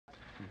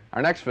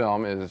Our next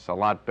film is a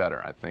lot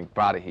better, I think,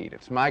 Body Heat.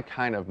 It's my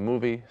kind of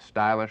movie,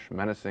 stylish,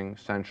 menacing,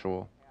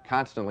 sensual,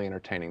 constantly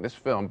entertaining. This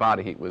film,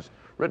 Body Heat, was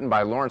written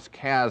by Lawrence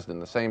Kasdan,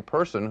 the same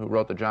person who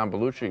wrote the John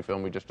Belushi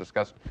film we just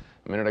discussed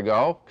a minute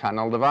ago,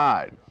 Continental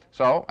Divide.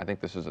 So, I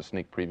think this is a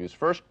sneak preview's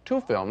first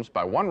two films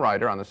by one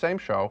writer on the same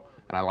show,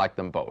 and I like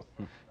them both.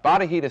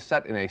 Body Heat is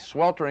set in a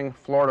sweltering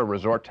Florida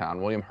resort town.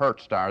 William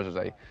Hurt stars as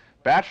a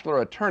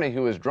bachelor attorney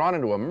who is drawn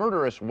into a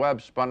murderous web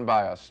spun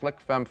by a slick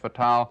femme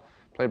fatale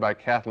played by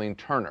Kathleen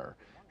Turner.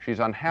 She's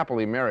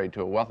unhappily married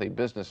to a wealthy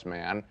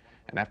businessman,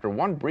 and after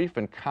one brief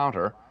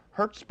encounter,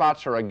 Hurt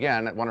spots her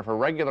again at one of her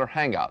regular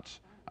hangouts,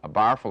 a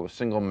bar full of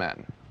single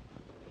men.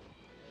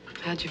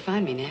 How'd you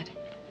find me, Ned?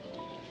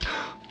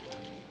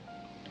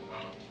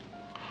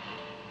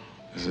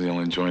 This is the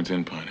only joint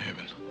in Pine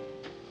Haven.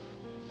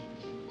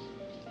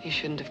 You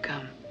shouldn't have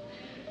come.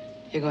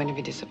 You're going to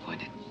be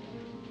disappointed.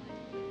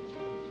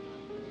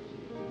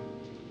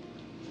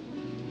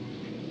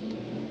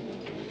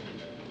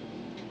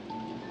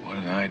 What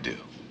did I do?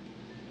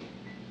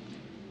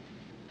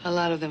 A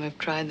lot of them have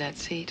tried that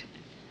seat.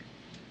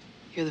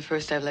 You're the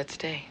first I've let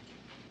stay.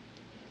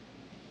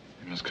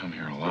 You must come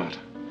here a lot.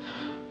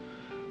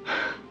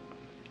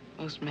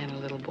 Most men are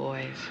little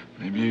boys.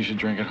 Maybe you should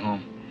drink at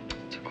home.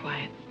 Too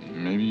quiet.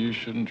 Maybe you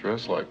shouldn't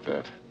dress like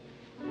that.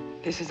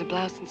 This is a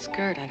blouse and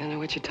skirt. I don't know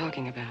what you're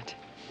talking about.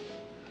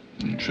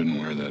 You shouldn't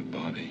wear that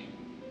body.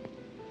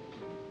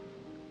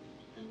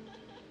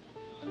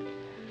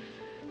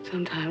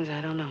 Sometimes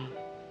I don't know.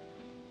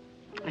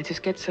 I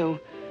just get so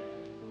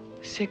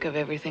sick of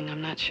everything,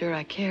 I'm not sure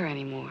I care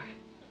anymore.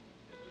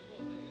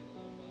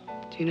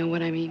 Do you know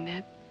what I mean,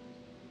 Ned?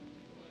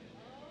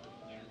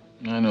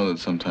 I know that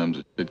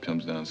sometimes it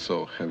comes down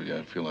so heavy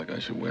I feel like I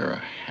should wear a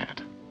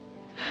hat.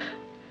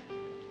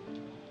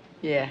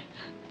 Yeah,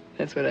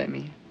 that's what I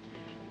mean.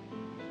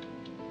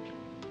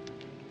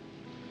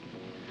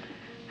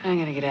 I'm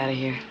gonna get out of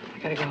here. I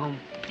gotta go home.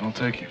 I'll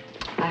take you.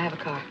 I have a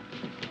car.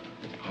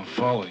 I'll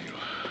follow you.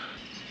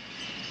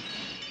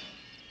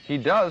 He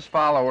does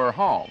follow her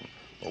home,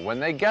 but when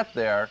they get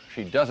there,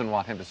 she doesn't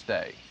want him to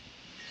stay.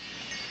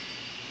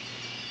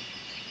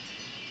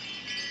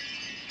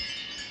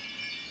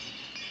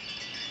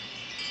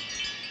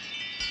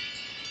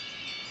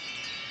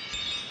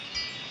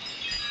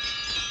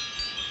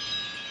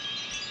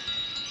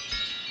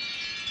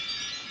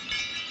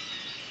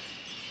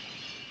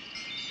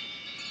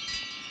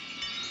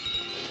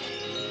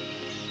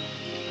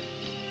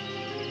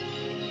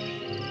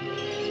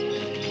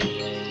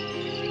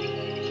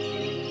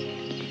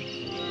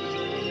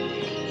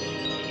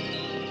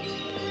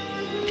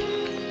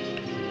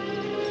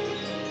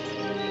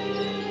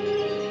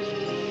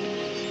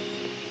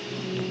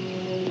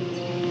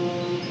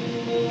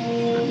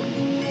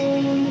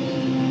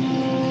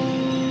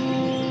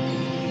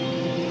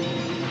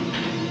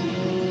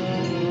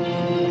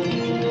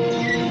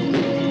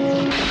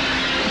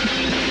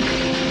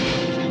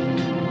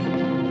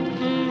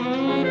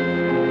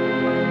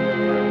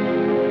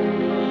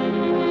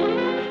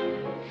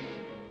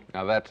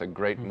 Now that's a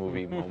great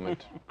movie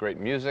moment, great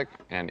music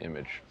and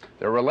image.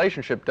 Their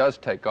relationship does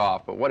take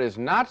off, but what is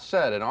not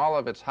said in all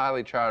of its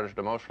highly charged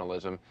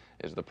emotionalism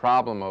is the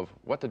problem of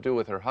what to do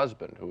with her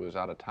husband, who is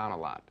out of town a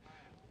lot.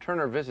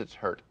 Turner visits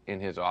Hurt in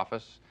his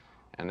office,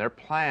 and their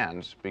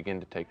plans begin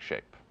to take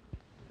shape.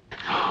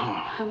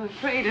 I'm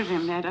afraid of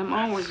him, Ned. I'm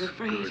always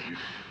afraid. Good. You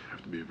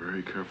have to be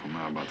very careful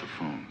now about the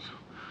phones.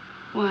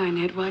 Why,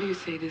 Ned? Why do you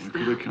say this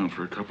We now? could account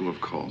for a couple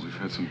of calls. We've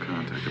had some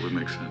contact. It would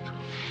make sense.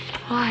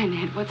 Why,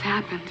 Ned? What's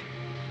happened?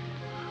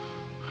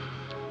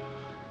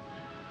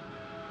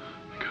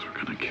 Because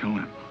we're gonna kill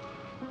him.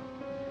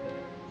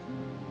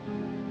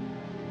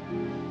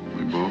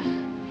 We both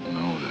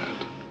know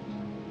that.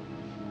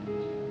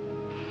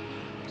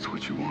 It's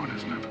what you want,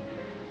 isn't it?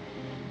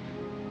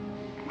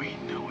 We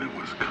knew it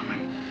was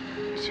coming.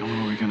 It's the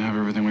only way we can have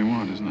everything we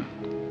want, isn't it?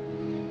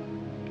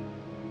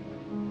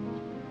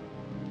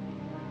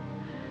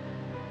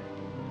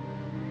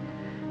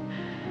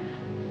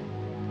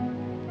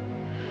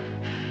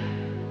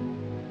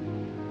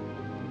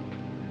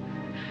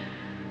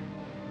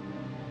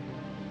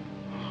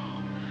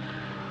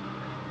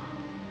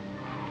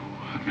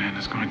 That man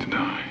is going to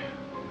die.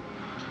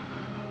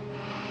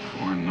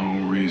 For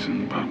no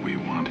reason, but we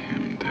want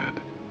him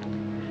dead.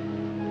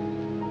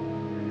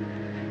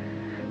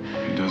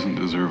 He doesn't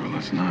deserve it.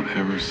 Let's not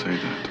ever say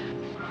that.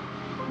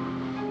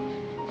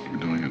 We're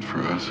doing it for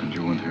us, and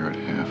you'll inherit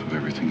half of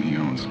everything he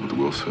owns. What the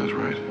will says,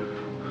 right?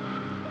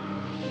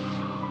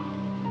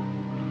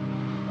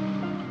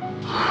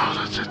 Oh,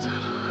 that's it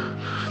then.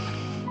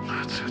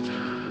 That's it.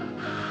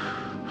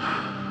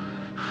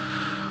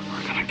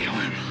 We're gonna kill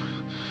him.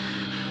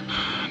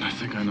 And I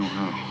think I know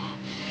how.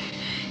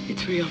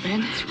 It's real,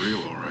 then? It's real,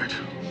 all right.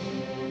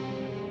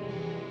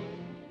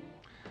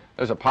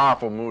 There's a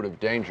powerful mood of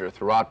danger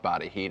throughout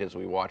Body Heat as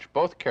we watch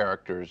both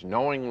characters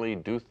knowingly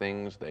do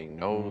things they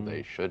know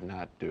they should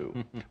not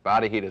do.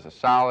 Body Heat is a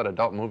solid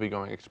adult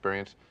movie-going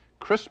experience,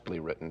 crisply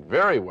written,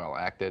 very well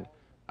acted.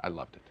 I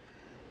loved it.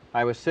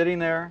 I was sitting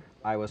there,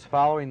 I was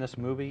following this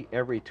movie,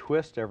 every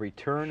twist, every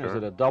turn. Sure. Is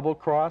it a double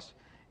cross?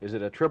 Is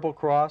it a triple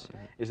cross?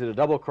 Is it a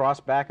double cross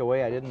back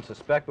away I didn't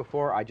suspect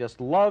before? I just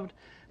loved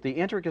the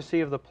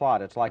intricacy of the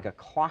plot. It's like a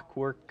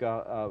clockwork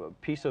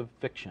piece of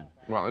fiction.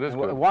 Well, it is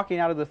And good. walking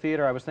out of the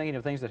theater, I was thinking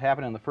of things that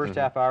happened in the first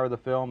half hour of the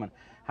film and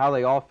how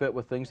they all fit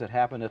with things that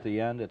happened at the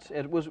end.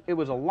 It was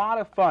a lot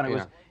of fun. It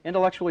was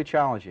intellectually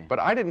challenging. But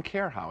I didn't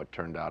care how it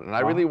turned out, and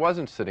I really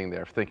wasn't sitting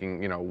there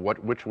thinking, you know,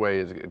 which way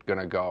is it going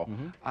to go.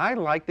 I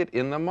liked it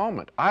in the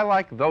moment. I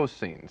like those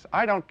scenes.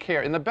 I don't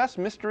care. In the best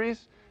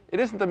mysteries, it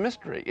isn't the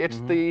mystery. It's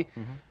the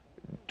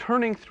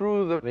turning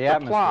through the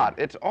plot.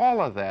 It's all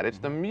of that. It's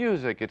the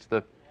music. It's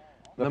the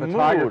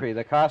photography, mood.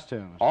 the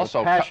costumes, Also,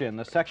 the passion,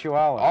 the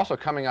sexuality. Also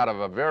coming out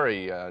of a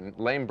very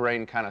lame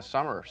brain kind of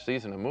summer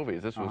season of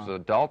movies. This was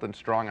adult and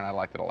strong, and I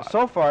liked it a lot.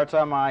 So far, it's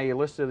on my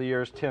list of the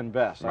year's 10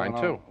 best. Mine I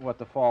don't know what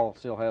the fall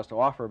still has to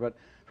offer, but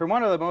for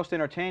one of the most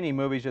entertaining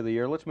movies of the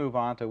year, let's move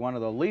on to one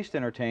of the least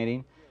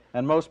entertaining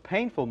and most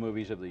painful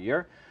movies of the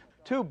year.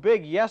 2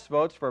 big yes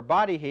votes for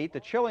Body Heat, the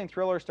chilling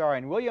thriller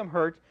starring William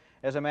Hurt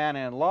as a man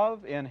in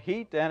love, in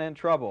heat, and in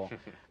trouble.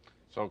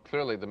 So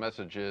clearly the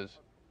message is,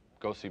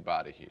 go see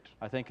Body Heat.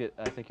 I think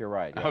you're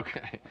right. Yeah.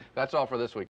 Okay, that's all for this week.